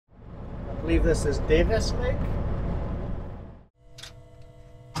I believe this is Davis Lake.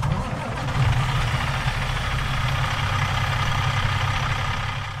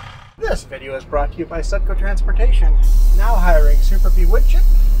 This video is brought to you by Sutco Transportation. Now hiring Super B wood chip,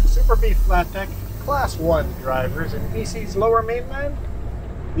 Super B flat deck, Class 1 drivers in BC's Lower Mainland,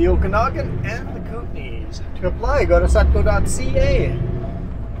 the Okanagan, and the Kootenays. To apply, go to sutco.ca.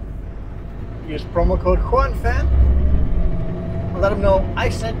 Use promo code JuanFan. Let them know I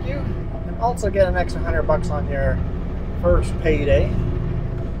sent you, and also get an extra $100 on your first payday.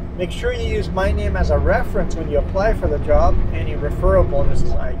 Make sure you use my name as a reference when you apply for the job. Any referral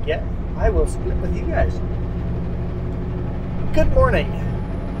bonuses I get, I will split with you guys. Good morning.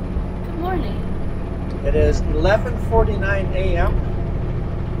 Good morning. It is 11:49 a.m.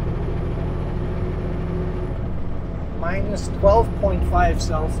 Minus 12.5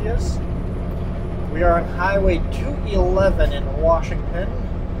 Celsius. We are on Highway 211 in Washington.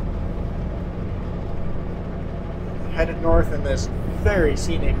 Headed north in this very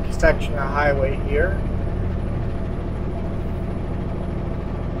scenic section of highway here.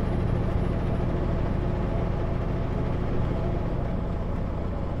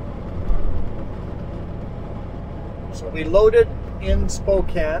 So we loaded in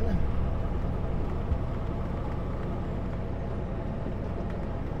Spokane.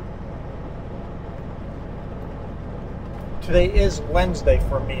 Today is Wednesday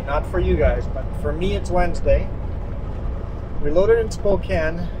for me, not for you guys, but for me it's Wednesday. We loaded in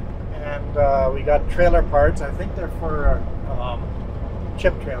Spokane, and we got trailer parts. I think they're for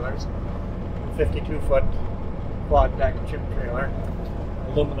chip trailers. 52-foot quad deck chip trailer.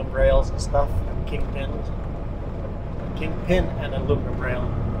 Aluminum rails and stuff, and kingpin and aluminum rail.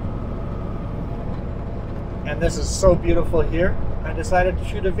 And this is so beautiful here. I decided to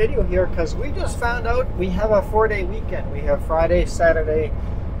shoot a video here because we just found out we have a 4-day weekend. We have Friday, Saturday,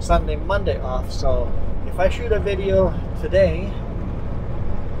 Sunday, Monday off. So if I shoot a video today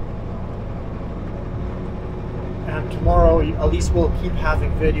and tomorrow, at least we'll keep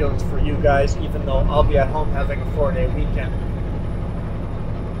having videos for you guys, even though I'll be at home having a 4-day weekend.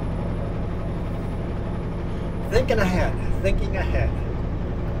 Thinking ahead.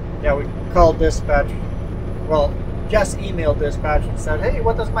 Yeah, we called dispatch. Well, Jess emailed dispatch and said, hey,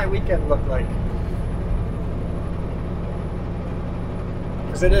 what does my weekend look like?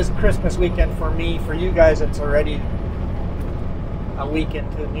 Because it is Christmas weekend for me. For you guys, it's already a week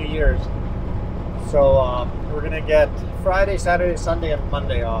into New Year's. So we're going to get Friday, Saturday, Sunday, and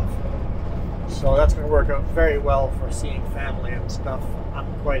Monday off. So that's going to work out very well for seeing family and stuff. I'm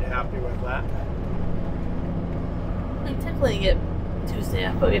quite happy with that. I technically get Tuesday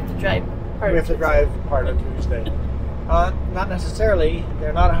off, but we have to drive part We have to drive part of Tuesday. Not necessarily.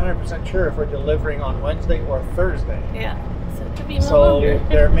 They're not 100% sure if we're delivering on Wednesday or Thursday. Yeah, so it could be more So longer.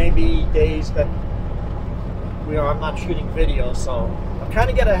 there may be days that I'm not shooting videos, so I'm trying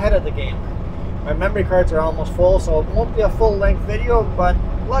to get ahead of the game. My memory cards are almost full, so it won't be a full-length video, but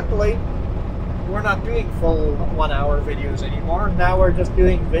luckily we're not doing full 1-hour videos anymore. Now we're just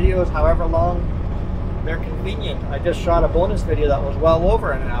doing videos however long they're convenient. I just shot a bonus video that was well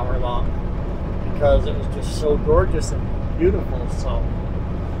over an hour long because it was just so gorgeous and beautiful. So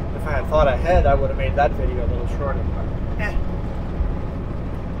if I had thought ahead, I would have made that video a little shorter, but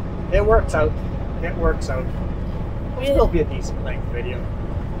it works out. It works out. It'll still be a decent length video.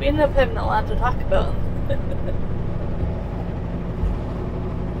 We ended up having a lot to talk about.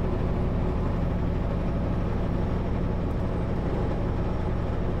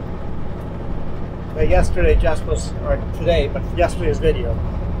 Yesterday, today, but yesterday's video,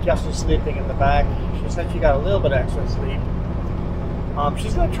 Jess was sleeping in the back. She said she got a little bit extra sleep.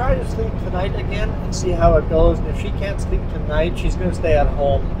 She's going to try to sleep tonight again and see how it goes. And if she can't sleep tonight, she's going to stay at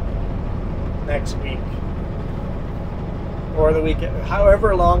home next week. Or the weekend,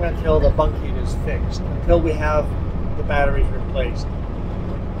 however long until the bunk heat is fixed, until we have the batteries replaced.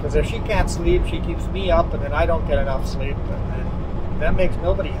 Because if she can't sleep, she keeps me up, and then I don't get enough sleep, and then that makes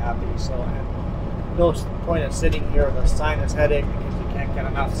nobody happy. So, no point in sitting here with a sinus headache because you can't get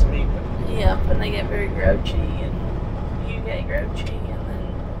enough sleep. Yeah, and I get very grouchy, and you get grouchy, and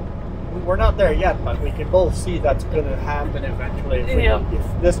then... We're not there yet, but we can both see that's going to happen eventually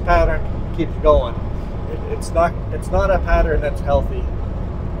if this pattern keeps going. It's not a pattern that's healthy. It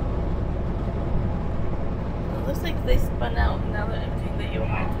looks like they spun out now that emptying the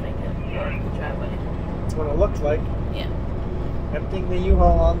U-Haul to make it go in the driveway. That's what it looks like. Yeah. Emptying the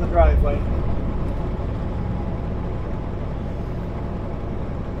U-Haul on the driveway.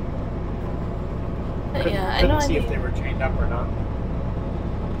 I know. Couldn't see if they were chained up or not.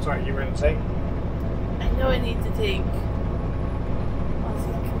 Sorry, you were going to say? I know I need to take... Well, this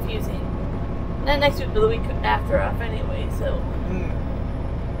is confusing. Not next week, but the week after off anyway, so.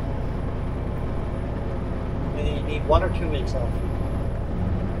 And you need 1 or 2 weeks off.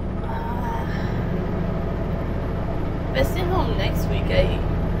 If I stay home next week, I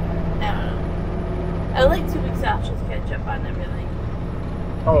don't know. I would like 2 weeks off just to catch up on everything.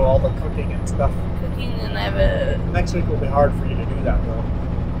 Oh, all the cooking and stuff. Cooking, and I have a... Next week will be hard for you to do that, though.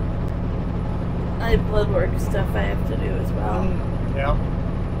 I have blood work stuff I have to do as well. Yeah.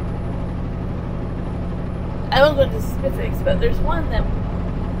 I won't go into specifics, but there's one that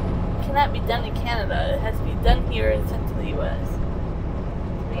cannot be done in Canada. It has to be done here and sent to the U.S. to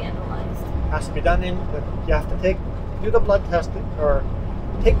be analyzed. Has to be done in... You have to do the blood testing, or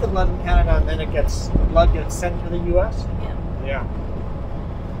take the blood in Canada, and then the blood gets sent to the U.S.? Yeah. Yeah.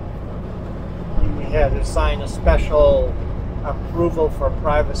 You had to sign a special approval for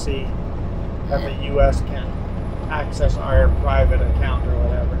privacy that the U.S. can access our private account or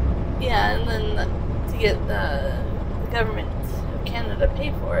whatever. Yeah, and then to get the government of Canada to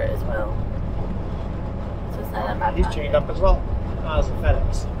pay for it as well. So it's not on my He's pocket. chained up as well. As a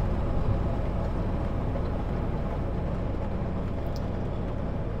FedEx.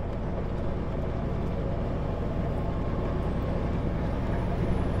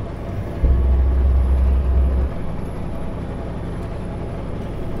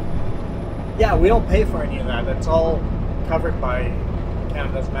 Yeah, we don't pay for any of that. It's all covered by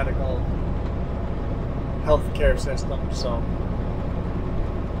Canada's medical health care system, so.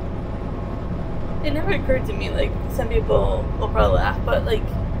 It never occurred to me, like, some people will probably laugh, but, like,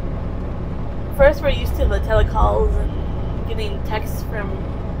 first we're used to the telecalls and getting texts from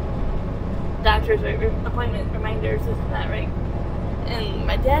doctors, or appointment reminders, this and that, right? And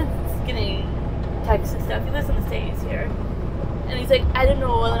my dad's getting texts and stuff. He lives in the States here. And he's like, I don't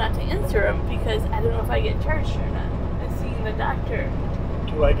know whether or not to answer them because I don't know if I get charged or not. I'm seeing the doctor.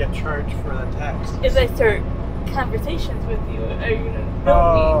 Do I get charged for the text? If I start conversations with you, are you going to bill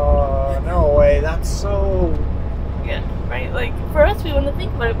me? Oh, no way. That's so... Yeah, right? Like, for us, we wouldn't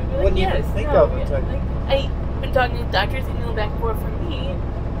think about it. We'd be like, Wouldn't yes. even think no, of it. Yeah. Like, I've been talking to doctors, emailing back and forth for me.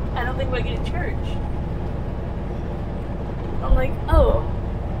 I don't think we're getting charged. I'm like, oh.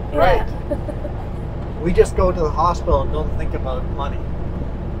 Yeah. Right. We just go to the hospital and don't think about money.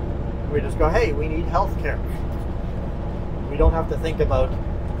 We just go, hey, we need health care. We don't have to think about,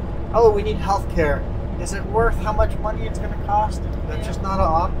 oh, we need health care. Is it worth how much money it's going to cost? That's just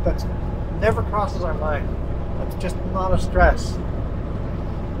not that never crosses our mind. That's just not a stress.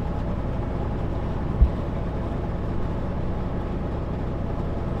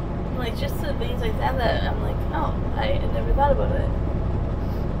 Like, just the things like that, I'm like, oh, I never thought about it.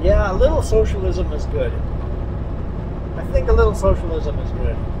 Yeah, a little socialism is good. I think a little socialism is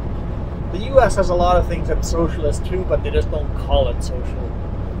good. The U.S. has a lot of things that's socialist too, but they just don't call it social.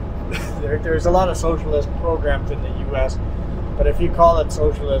 There's a lot of socialist programs in the U.S., but if you call it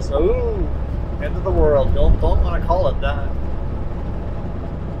socialist, ooh, end of the world. Don't want to call it that.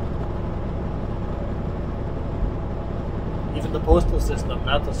 Even the postal system,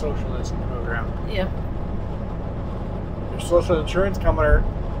 that's a socialist program. Yeah. Your social insurance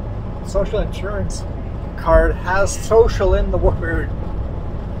social insurance card has social in the word.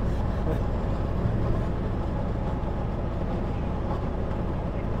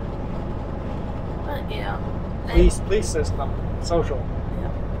 But, yeah. Police system, social.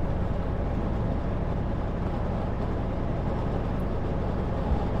 Yeah.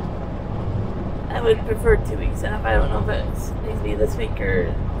 I would prefer 2 weeks off. I don't know if it needs to be this week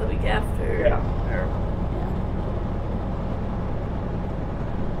or the week after. Yeah. Or,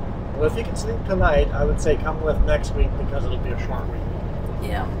 Well, if you can sleep tonight, I would say come with next week because it'll be a short week.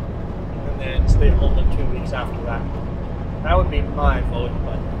 yeah. And then stay home in 2 weeks after that. That would be my vote,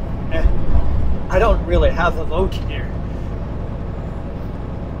 but I don't really have a vote here.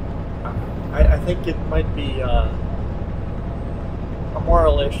 I think it might be a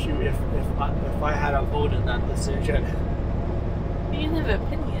moral issue if I had a vote in that decision. You can have an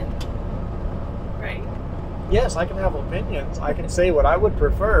opinion, right? Yes, I can have opinions. I can say what I would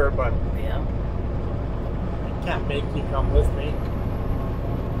prefer, but Yeah. I can't make you come with me.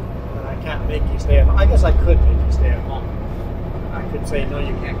 And I can't make you stay at home. I guess I could make you stay at home. I could say, no,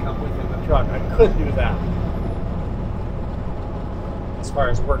 you can't come with in the truck. I could do that. As far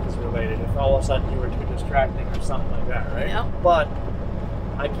as work is related. If all of a sudden you were too distracting or something like that, right? Yeah. But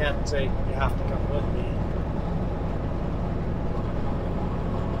I can't say you have to come with me.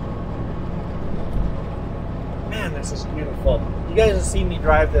 Man, this is beautiful. You guys have seen me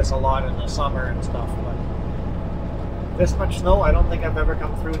drive this a lot in the summer and stuff, but this much snow, I don't think I've ever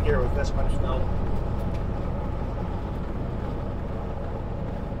come through here with this much snow.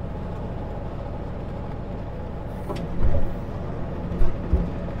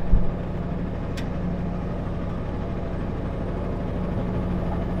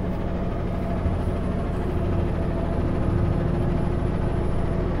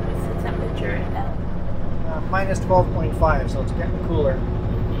 What's the temperature right now? Minus 12.5, so it's getting cooler.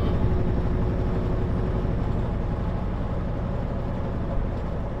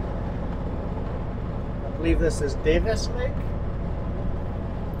 I believe this is Davis Lake.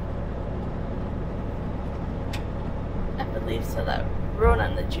 I believe so. That road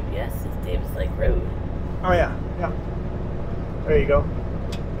on the GPS is Davis Lake Road. Oh yeah, yeah. There you go.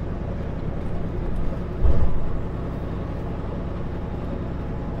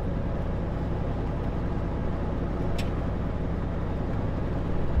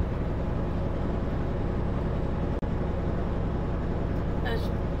 I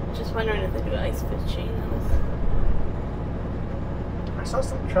was just wondering if they do ice fishing on I saw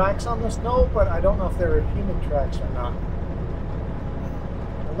some tracks on the snow, but I don't know if they were human tracks or not.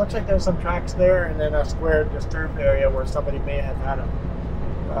 It looks like there's some tracks there, and then a square disturbed area where somebody may have had a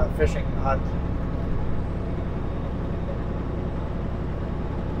fishing hut.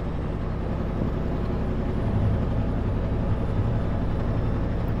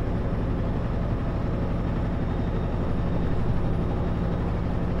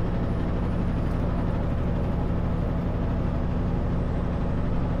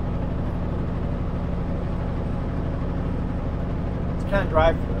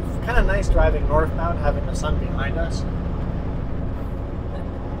 It's kind of nice driving northbound, having the sun behind us.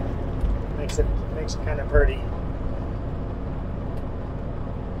 Makes it kind of pretty.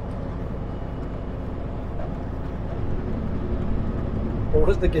 What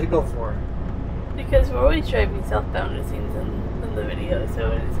was the giggle for? because we're always driving southbound, it seems, in the video,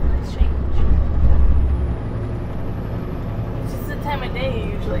 so it's a nice change. It's just the time of day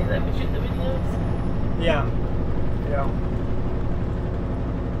usually that we shoot the videos. Yeah. Yeah.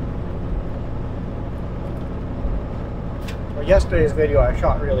 Well, yesterday's video I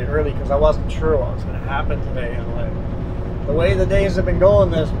shot really early because I wasn't sure what was going to happen today, and like the way the days have been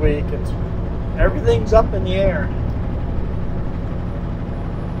going this week, everything's up in the air.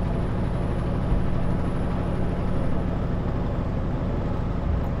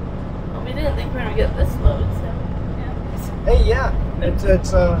 Well, we didn't think we were going to get this load, so yeah. Hey, yeah,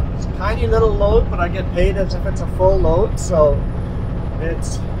 it's a tiny little load, but I get paid as if it's a full load, so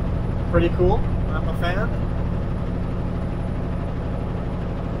it's pretty cool. I'm a fan.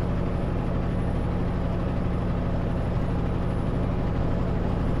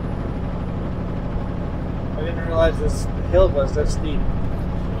 I didn't realize this hill was this steep.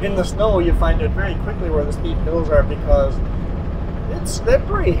 In the snow, you find it very quickly where the steep hills are because it's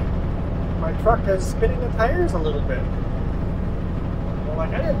slippery. My truck is spinning the tires a little bit. Well,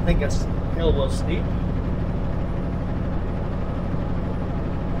 like, I didn't think this hill was steep.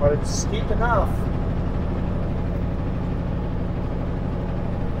 But it's steep enough.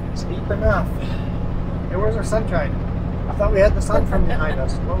 Steep enough. Hey, where's our sunshine? I thought we had the sun from behind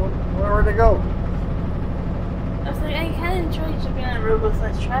us. Where'd it go? I was like, I kind of enjoy just being on a road with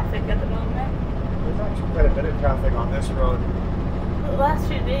less traffic at the moment. There's actually quite a bit of traffic on this road. The last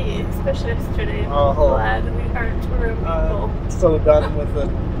few days, especially yesterday, I'm Oh. glad we aren't touring people. So done with the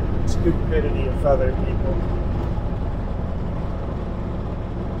stupidity of other people.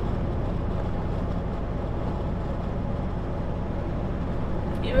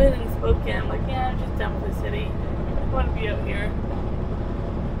 Even in Spokane, I'm like, yeah, I'm just done with the city. I want to be out here.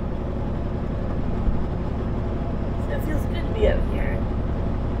 So it feels good to be out here.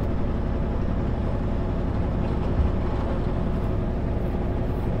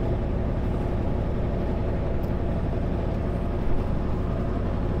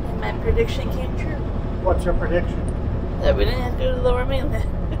 And my prediction came true. What's your prediction? That we didn't have to go to the lower mainland.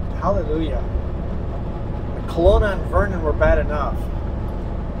 Hallelujah. Kelowna and Vernon were bad enough.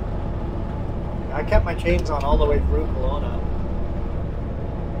 I kept my chains on all the way through Kelowna.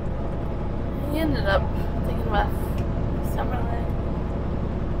 He ended up taking about Summerland.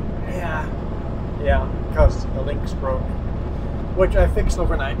 Yeah. Yeah, because the links broke. Which I fixed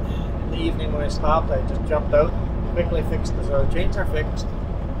overnight. In the evening when I stopped, I just jumped out and quickly fixed it. So the chains are fixed.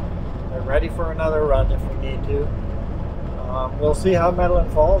 They're ready for another run if we need to. We'll see how Medellin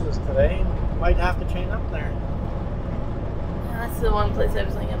Falls is today. Might have to chain up there. Yeah, that's the one place I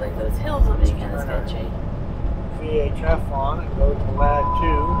was thinking, like those hills will be kind of sketchy. VHF on and go to LAD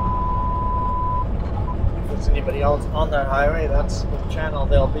 2. If there's anybody else on that highway, that's the channel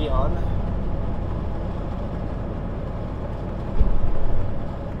they'll be on.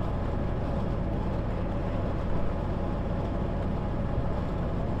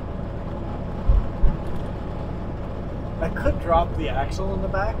 could drop the axle in the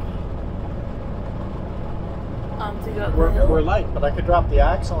back. To go up the hill? We're light, but I could drop the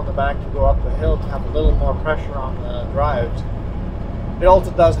axle in the back to go up the hill to have a little more pressure on the drives. It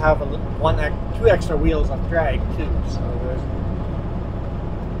also does have two extra wheels of drag too, so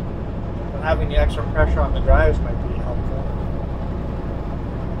but having the extra pressure on the drives might be helpful.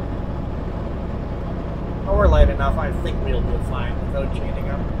 But we're light enough, I think we'll be fine without chaining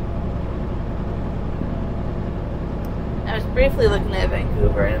up. I was briefly looking at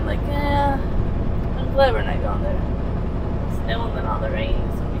Vancouver and I'm like, yeah, I'm glad we're not going there. Snow and then all the rain,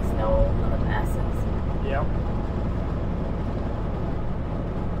 so we snow on the passes. Yep.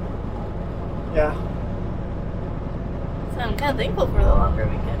 Yeah. So I'm kind of thankful for the longer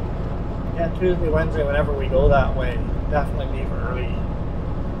weekend. Yeah, Tuesday, Wednesday, whenever we go that way, definitely leave early.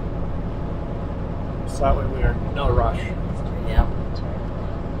 So that way we are in no rush. Yep.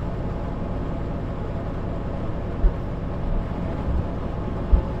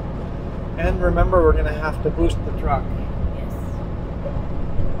 And remember, we're going to have to boost the truck. Yes.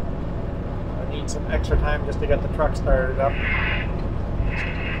 I need some extra time just to get the truck started up.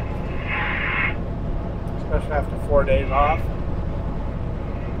 Especially after 4 days off.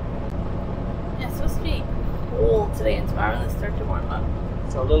 Yeah, it's supposed to be cold today and tomorrow and then start to warm up.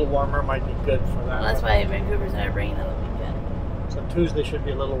 So a little warmer might be good for that. Well, that's why Vancouver's not rain on the weekend. So Tuesday should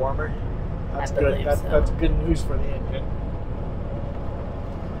be a little warmer. That's I good. believe so. That's good news for the engine.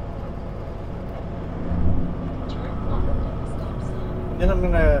 Then I'm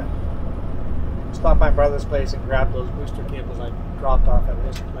gonna stop by my brother's place and grab those booster cables I dropped off at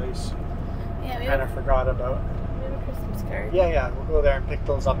his place. Yeah, we Kind of forgot about. We have a Christmas card. Yeah, we'll go there and pick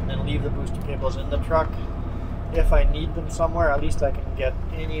those up and then leave the booster cables in the truck. If I need them somewhere, at least I can get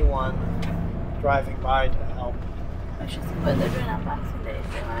anyone driving by to help. I should see what they're doing on Boxing Day.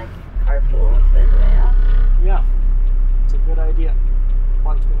 If they want to carpool with their day off. Yeah, it's a good idea.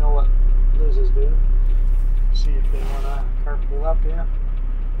 Once we know what Liz is doing, see if they want to carpool up, yeah.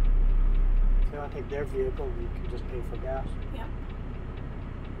 If they want to take their vehicle, we can just pay for gas. Yeah.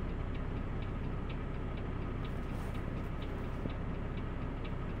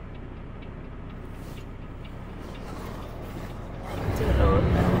 Don't know if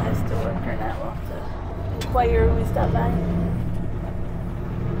that has to work or not. We'll have to inquire when we stop by.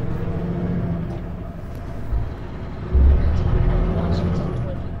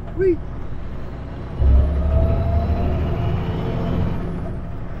 Whee!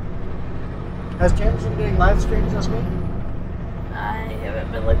 Has James been doing live streams this week? I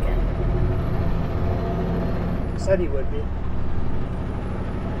haven't been looking. He said he would be.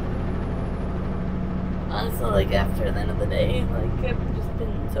 Honestly, like after the end of the day, like I've just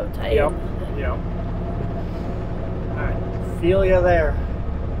been so tired. Yep. Alright, feel you there.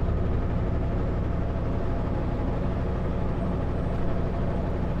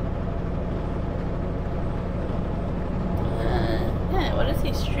 Yeah, what is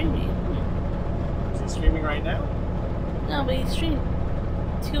he streaming? Is he streaming right now? No, but he streamed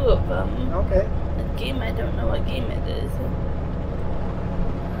 2 of them. Okay. A game, I don't know what game it is.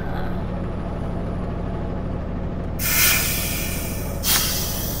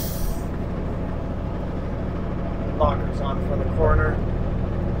 Lockers on for the corner.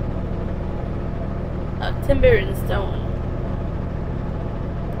 Timber and Stone.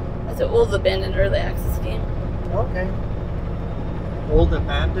 That's an old abandoned early access game. Okay. Old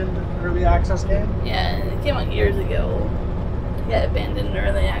abandoned early access game? Yeah, it came out years ago. It got abandoned in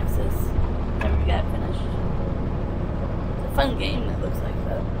early access. Never got finished. It's a fun game that looks like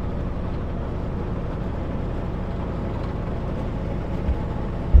that.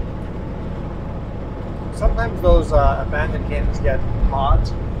 Sometimes those abandoned games get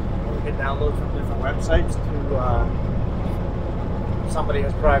mods. You can download from different websites to somebody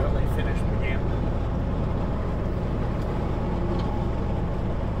has privately finished the game.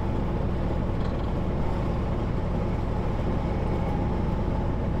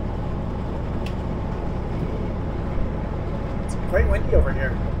 It's quite windy over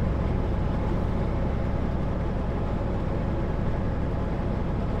here.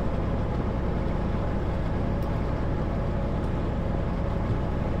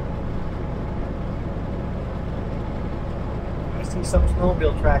 See some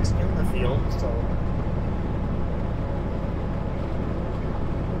snowmobile tracks in the field, so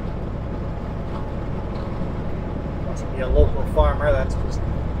must be a local farmer that's just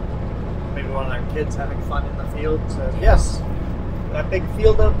maybe one of their kids having fun in the field. Says, yes, that big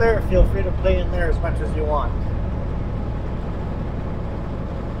field out there, feel free to play in there as much as you want.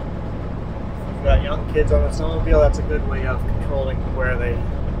 If you've got young kids on a snowmobile, that's a good way of controlling where they.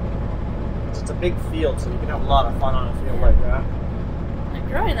 It's a big field, so you can have a lot of fun on a field like that. Like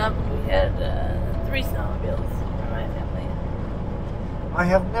growing up, we had 3 snowmobiles for my family. I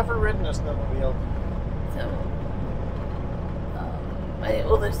have never ridden a snowmobile. So, my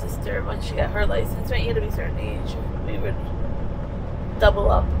older sister, when she got her license, right, you had to be a certain age, we would double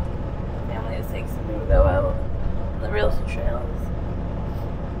up. Family of 6, and we would go out on the rails and trails.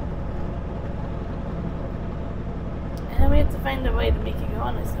 And then we had to find a way to make you go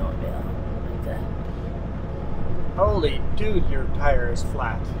on a snowmobile. Like Holy dude, your tire is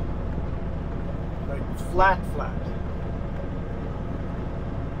flat. Like flat.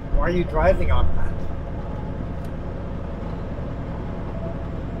 Why are you driving on that?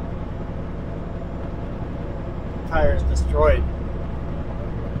 Tire is destroyed.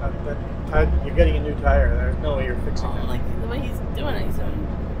 You're getting a new tire. There's no way you're fixing it. like the way he's doing it, he's going to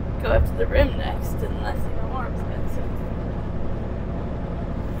go up to the rim next, and that's even more expensive.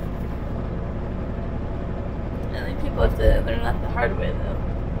 I think people have to learn that the hard way, though.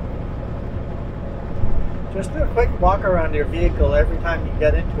 Just do a quick walk around your vehicle every time you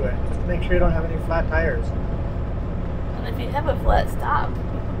get into it, just to make sure you don't have any flat tires. And if you have a flat, stop.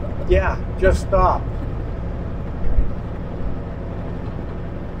 Yeah, just stop.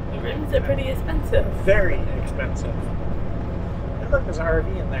 The rims are pretty expensive. Very expensive. And look, there's an RV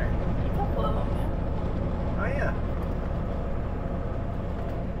in there. A couple of them, yeah. Oh yeah.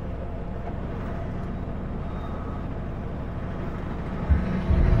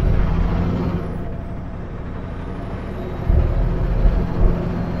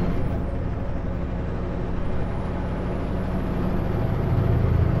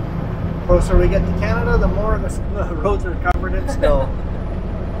 The closer we get to Canada, the more the roads are covered in snow.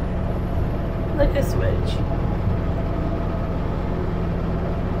 Like a switch.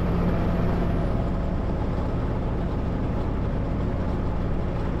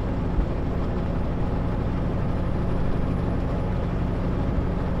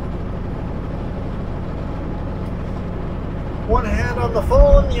 One hand on the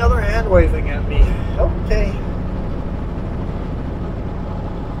phone, the other hand waving at me. Okay.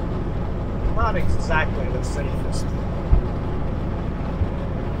 Not exactly the safest.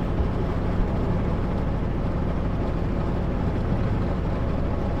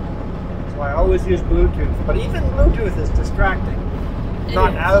 So I always use Bluetooth, but even Bluetooth is distracting.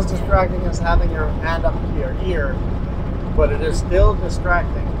 Not as distracting as having your hand up to your ear, but it is still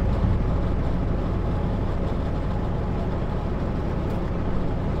distracting.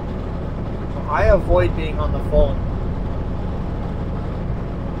 So I avoid being on the phone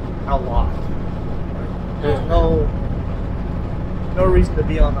a lot. There's no reason to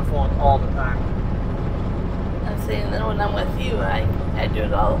be on the phone all the time. I'm saying that when I'm with you, I do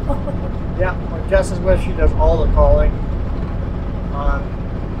it all. Yeah, when Jess is with, she does all the calling.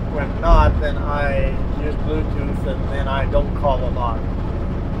 When not, then I use Bluetooth and then I don't call a lot.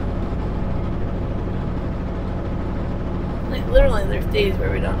 Like literally, there's days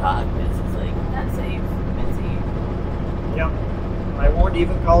where we don't talk. It's just like not safe. Busy. Yep. I won't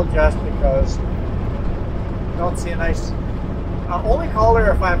even call Jess because I don't see a nice. I'll only call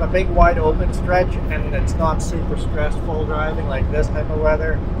her if I have a big wide open stretch and it's not super stressful driving like this type of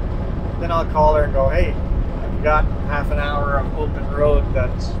weather. Then I'll call her and go, hey, I've got half an hour of open road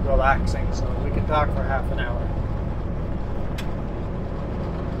that's relaxing, so we can talk for half an hour.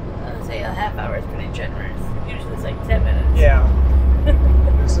 I would say a half hour is pretty generous. Usually it's like 10 minutes. Yeah,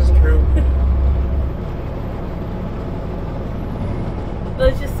 this is true. But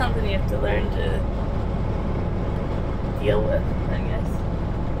it's just something you have to learn to deal with, I guess.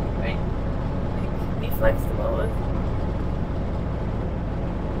 Right? Like, be flexible with.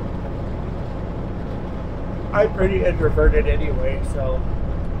 I'm pretty introverted anyway, so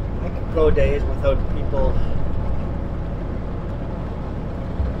I could go days without people.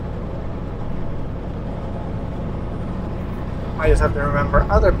 I just have to remember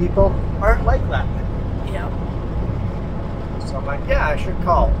other people aren't like that. Yeah. So I'm like, yeah, I should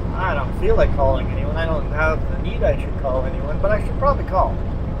call. I don't feel like calling anyone. I don't have the need I should call anyone, but I should probably call.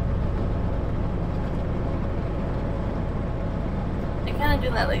 I kind of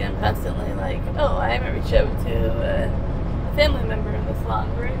do that, like I'm constantly like, oh, I haven't reached out to a family member in this long,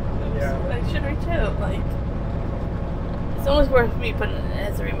 right? Yeah. I should reach out. Like, it's almost worth me putting it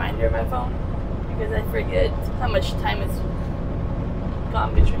as a reminder on my phone because I forget how much time is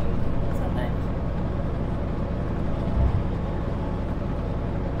gone between sometimes.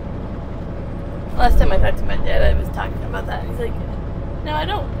 Last time I talked to my dad, I was talking about that. He's like, no, I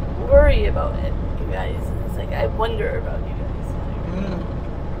don't worry about it, you guys. It's like, I wonder about you guys.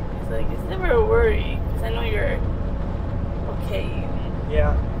 He's like, it's never a worry, because I know you're okay.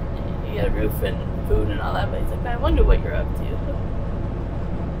 Yeah. you got a roof and food and all that, but he's like, I wonder what you're up to.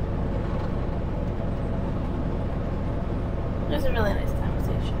 It was a really nice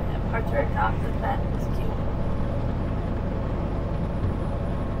conversation. I have heart to heart talk like that. It was cute.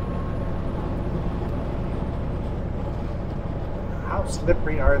 How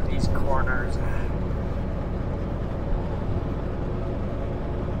slippery are these corners? I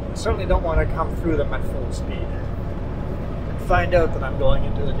certainly don't want to come through them at full speed and find out that I'm going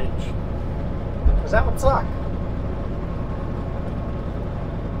into the ditch. Because that would suck.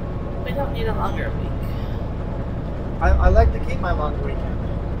 We don't need a longer week. I like to keep my long weekend.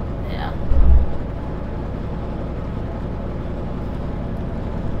 Yeah.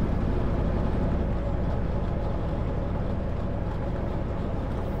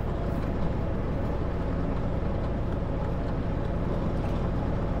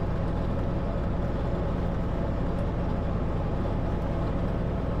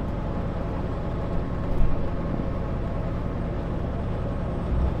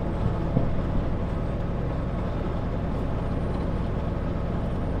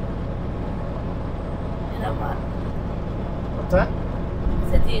 What's that?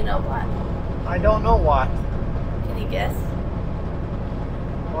 I said, do you know what? I don't know what. Can you guess?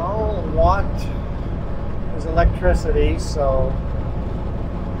 Well, watt is electricity, so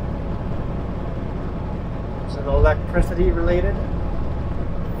is it electricity related?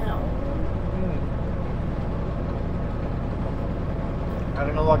 No. I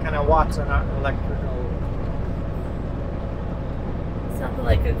don't know what kind of watts are not electrical. Something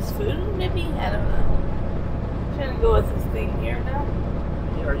like cooks food, maybe? I don't know. I'm trying to go with this thing here now.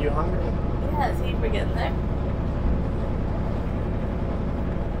 Are you hungry? Yeah, see if we're getting there.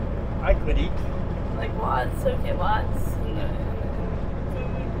 I could eat. Like watts, okay, watts. And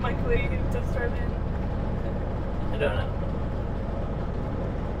food, microwave to start in. I don't know.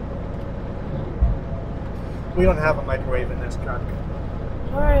 We don't have a microwave in this truck.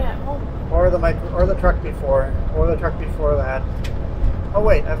 Or at home. Or the truck before. Or the truck before that. Oh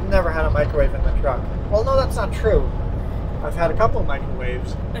wait, I've never had a microwave in the truck. Well, no, that's not true. I've had a couple of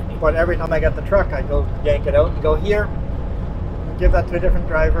microwaves, but every time I get the truck, I go yank it out and go here, give that to a different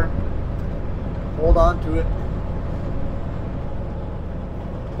driver, hold on to it.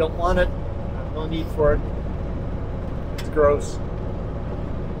 Don't want it. I have no need for it. It's gross.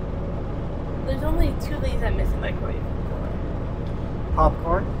 There's only two things I miss in microwave.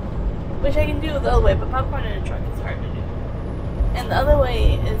 Popcorn? Which I can do the other way, but popcorn in a truck is hard to do. And the other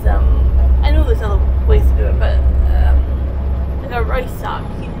way is, I know there's other ways to do it, but, like a rice sock,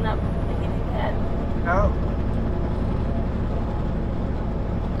 heating up a heating pad. Oh.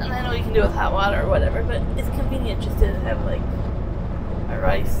 And I know you can do it with hot water or whatever, but it's convenient just to have, like, a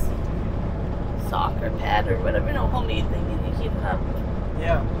rice sock or pad or whatever, you know, homemade thing, and you heat it up.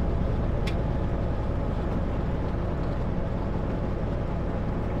 Yeah.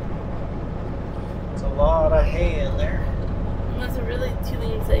 There's a lot of hay in there. And those are really two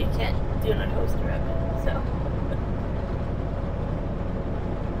things that you can't do in a toaster oven, so.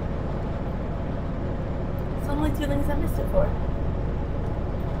 It's only two things I missed it for.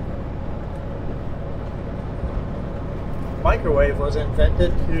 Microwave was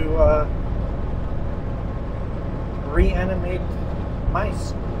invented to reanimate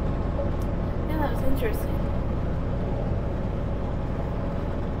mice. Yeah, that was interesting.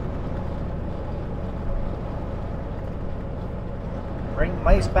 Bring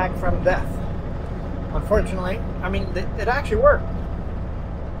mice back from death. Unfortunately, I mean, it actually worked.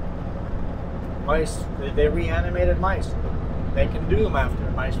 Mice, they reanimated mice. They can do them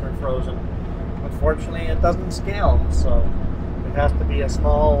after mice were frozen. Unfortunately, it doesn't scale, so it has to be a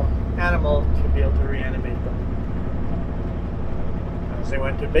small animal to be able to reanimate them. As they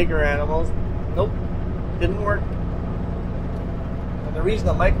went to bigger animals, nope, didn't work. And the reason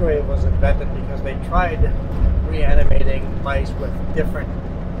the microwave was invented because they tried reanimating mice with different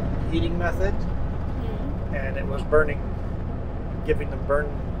heating methods, and it was burning, giving them burn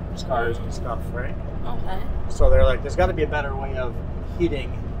scars and stuff, right? Okay. So they're like, there's got to be a better way of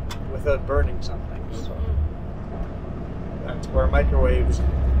heating without burning something. So that's where microwaves,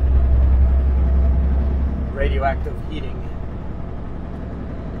 radioactive heating.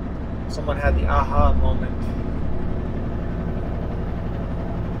 Someone had the aha moment.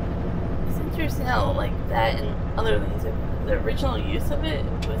 It's interesting how, like, that and other things, the original use of it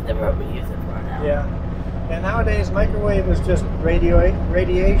was never what we use it for now. Yeah. And nowadays, microwave is just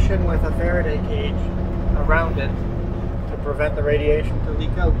radiation with a Faraday cage around it to prevent the radiation to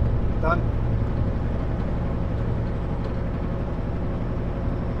leak out. Done.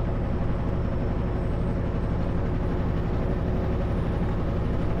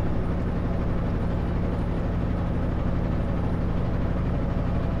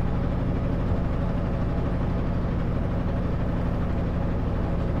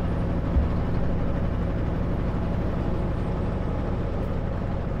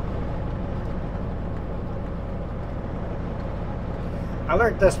 I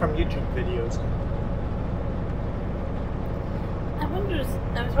learned this from YouTube videos. I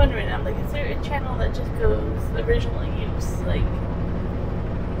was wondering, I'm like, is there a channel that just goes original use? Like,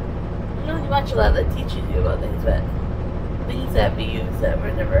 you don't watch a lot that teaches you about things, but things that we use that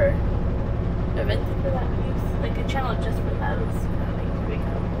were never invented for that use. Like a channel just for that is kind of like pretty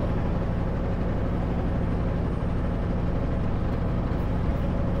cool.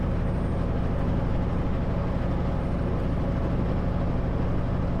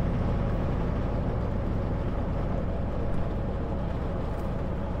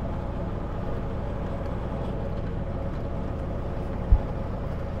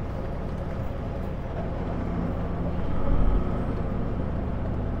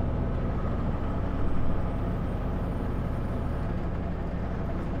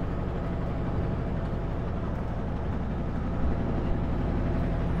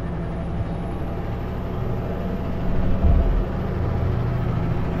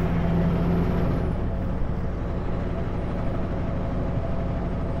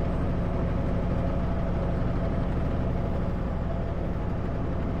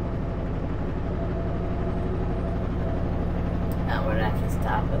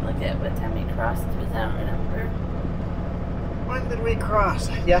 Stop and look at what time we crossed because I don't remember. When did we cross?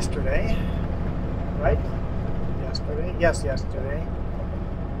 Yesterday, right? Yesterday? Yes, yesterday.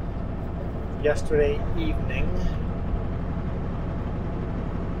 Yesterday evening.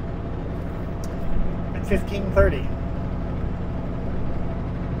 At 15:30.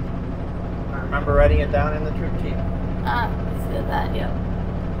 I remember writing it down in the trip sheet. Ah, I see that, yep.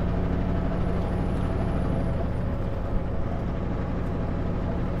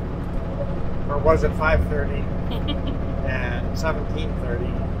 Or was it 5:30 and 17:30?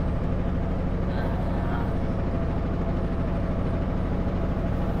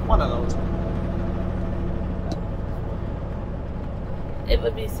 One of those. It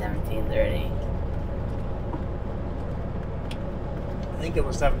would be 17:30. I think it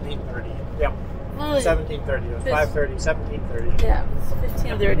was 17:30. Yep. Well, 17:30. It was 5:30, 17:30. Yeah, it was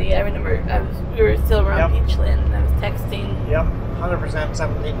 15:30. I remember we were still around Peachland and I was texting. Yep, 100%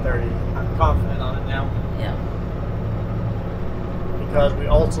 17:30. I'm confident on it now. Yeah. Because we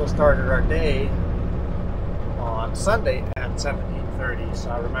also started our day on Sunday at 17:30,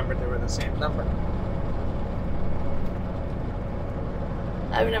 so I remember they were the same number.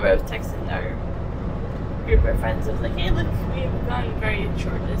 I remember I was texting our group of friends. I was like, hey, look, we've gone very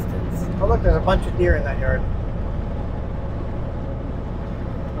short distance. Oh, look, there's a bunch of deer in that yard.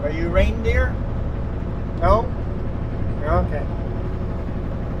 Are you reindeer? No? You're okay.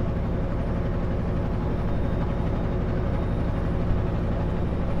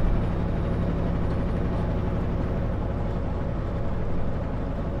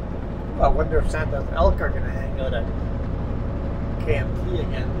 I wonder if Santa's elk are going to hang out at KMT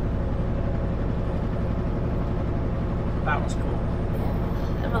again. That was cool.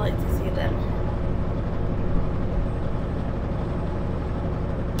 Yeah, I would like to see them.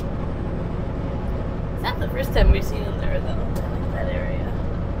 It's not the first time we've seen them there, though. I like that area.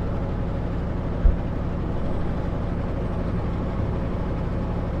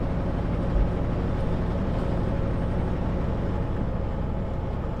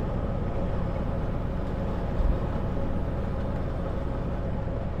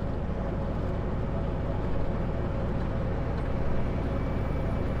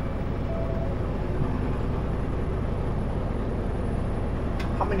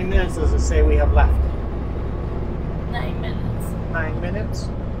 How many minutes does it say we have left? 9 minutes. 9 minutes.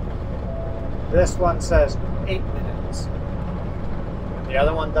 This one says 8 minutes. And the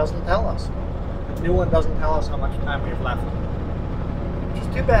other one doesn't tell us. The new one doesn't tell us how much time we have left. Which is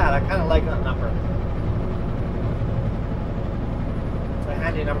too bad. I kind of like that number. It's a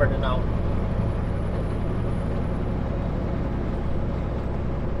handy number to know.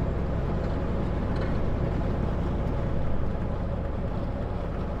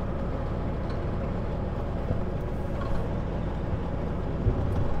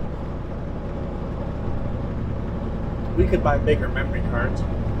 We could buy bigger memory cards,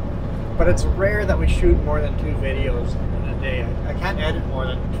 but it's rare that we shoot more than 2 videos in a day. I can't edit more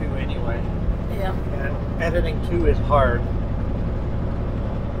than 2 anyway. Yeah. And editing 2 is hard.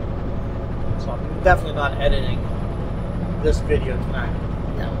 So I'm definitely not editing this video tonight.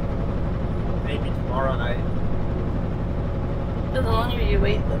 No. Maybe tomorrow night. But the longer you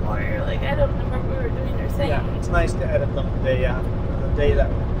wait, the more you're like, I don't remember what we were doing or saying. Yeah, it's nice to edit them the day after, the day that.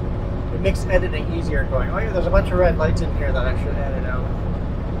 It makes editing easier going, oh yeah, there's a bunch of red lights in here that I should edit out.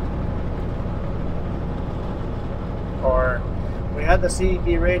 Or we had the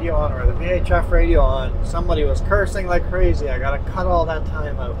CB radio on, or the VHF radio on. Somebody was cursing like crazy. I gotta cut all that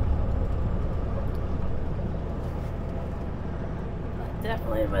time out. That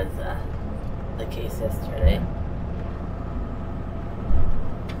definitely was the case yesterday.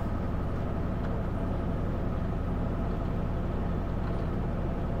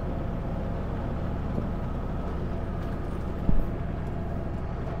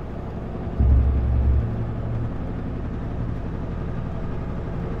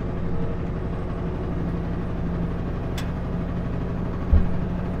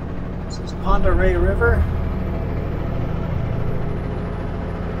 Ponderay River.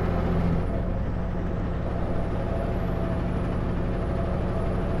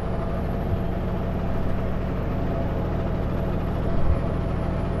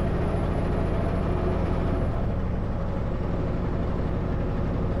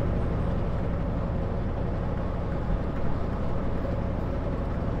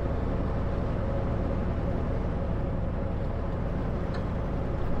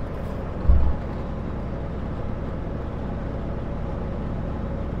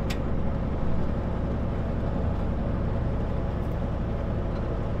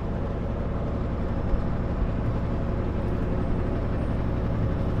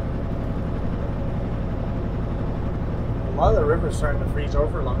 A lot of the river's starting to freeze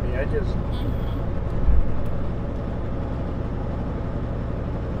over along the edges.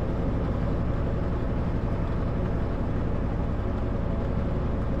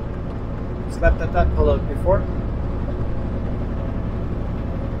 Slept at that pullout before.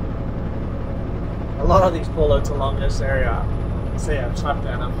 A lot of these pullouts along this area, say I've slept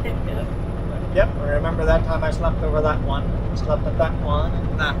at them. Yep, I remember that time I slept over that one, slept at that one,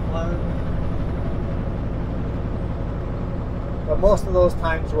 and that one. But most of those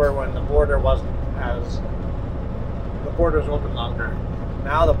times were when the border wasn't as, the border's open longer.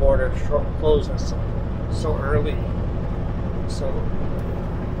 Now the border closes so early, so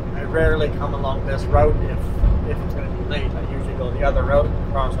I rarely come along this route if it's going to be late. I usually go the other route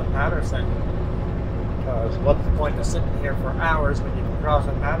and cross on Patterson, because what's the point of sitting here for hours when you can cross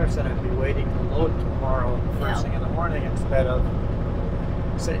on Patterson and be waiting to load tomorrow first thing in the morning instead of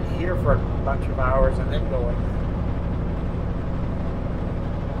sitting here for a bunch of hours and then going.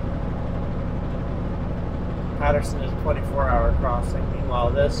 Patterson is a 24-hour crossing.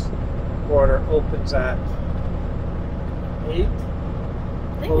 Meanwhile, this border opens at 8.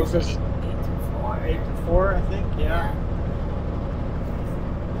 Closes 8 to 4. 8 to 4, I think. Yeah.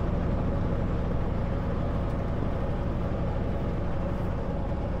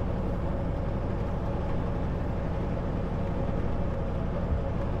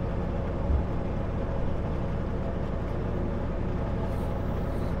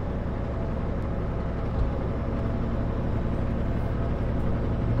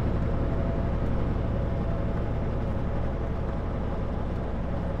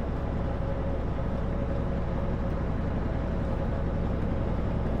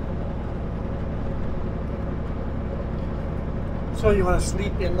 So you want to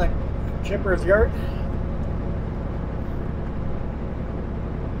sleep in the chipper's yard?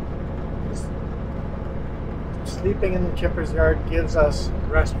 Sleeping in the chipper's yard gives us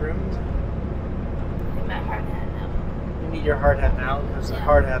restrooms. I need my hard hat now. You need your hard hat now, because the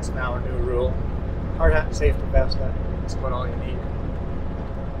hard hat's now a new rule. Hard hat and safety vest, that's about all you need.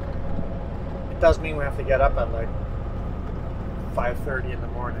 It does mean we have to get up at like 5:30 in the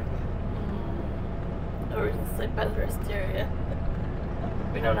morning. Or we can sleep by the rest area.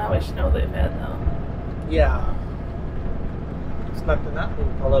 We don't know how much snow they've had though. Yeah. Slept in that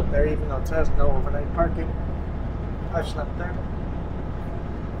little pull out there, even though it says no overnight parking. I've slept there.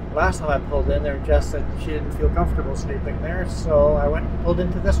 Last time I pulled in there, Jess said she didn't feel comfortable sleeping there, so I went and pulled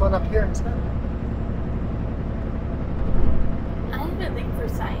into this one up here instead. I have a thing for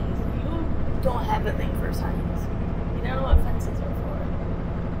signs. You don't have a thing for signs. You don't know what fences are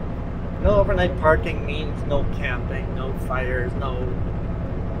for. No overnight parking means no camping, no fires, no...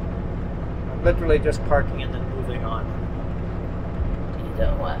 I'm literally just parking and then moving on. You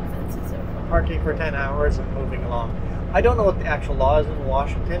don't know what fences are for. Parking for 10 hours and moving along. I don't know what the actual law is in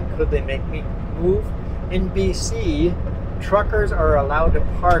Washington. Could they make me move? In BC, truckers are allowed to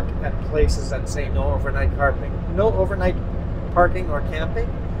park at places that say no overnight parking. No overnight parking or camping.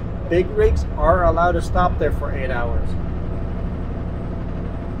 Big rigs are allowed to stop there for 8 hours.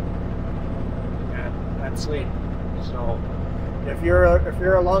 And sleep. So if you're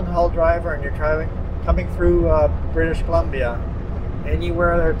a long haul driver and you're coming through British Columbia,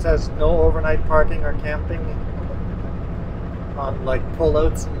 anywhere that it says no overnight parking or camping on like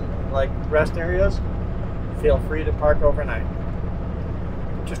pullouts and like rest areas, feel free to park overnight.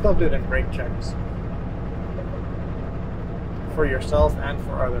 still do the brake checks for yourself and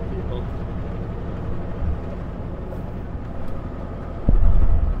for other people.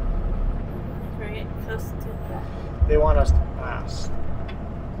 We're getting close to that. They want us to pass.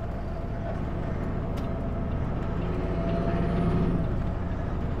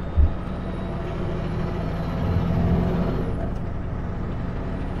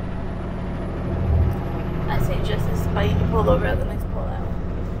 I say just as spite you pulled over at the next pull out.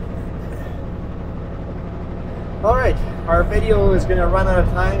 Alright, our video is going to run out of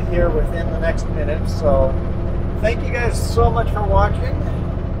time here within the next minute, so thank you guys so much for watching.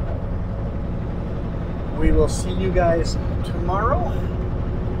 We will see you guys tomorrow.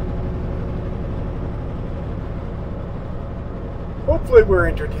 Hopefully we're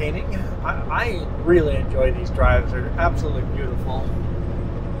entertaining. I really enjoy these drives. They're absolutely beautiful.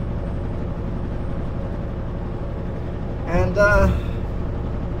 And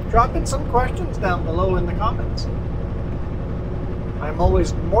drop in some questions down below in the comments. I'm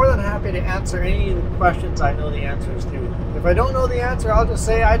always more than happy to answer any of the questions I know the answers to. If I don't know the answer, I'll just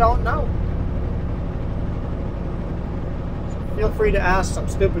say I don't know. Feel free to ask some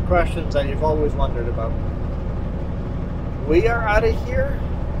stupid questions that you've always wondered about. We are out of here.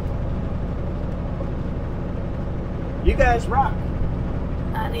 You guys rock.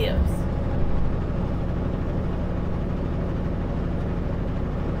 Adios.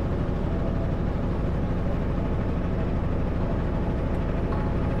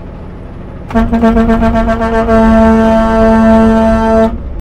 Thank you.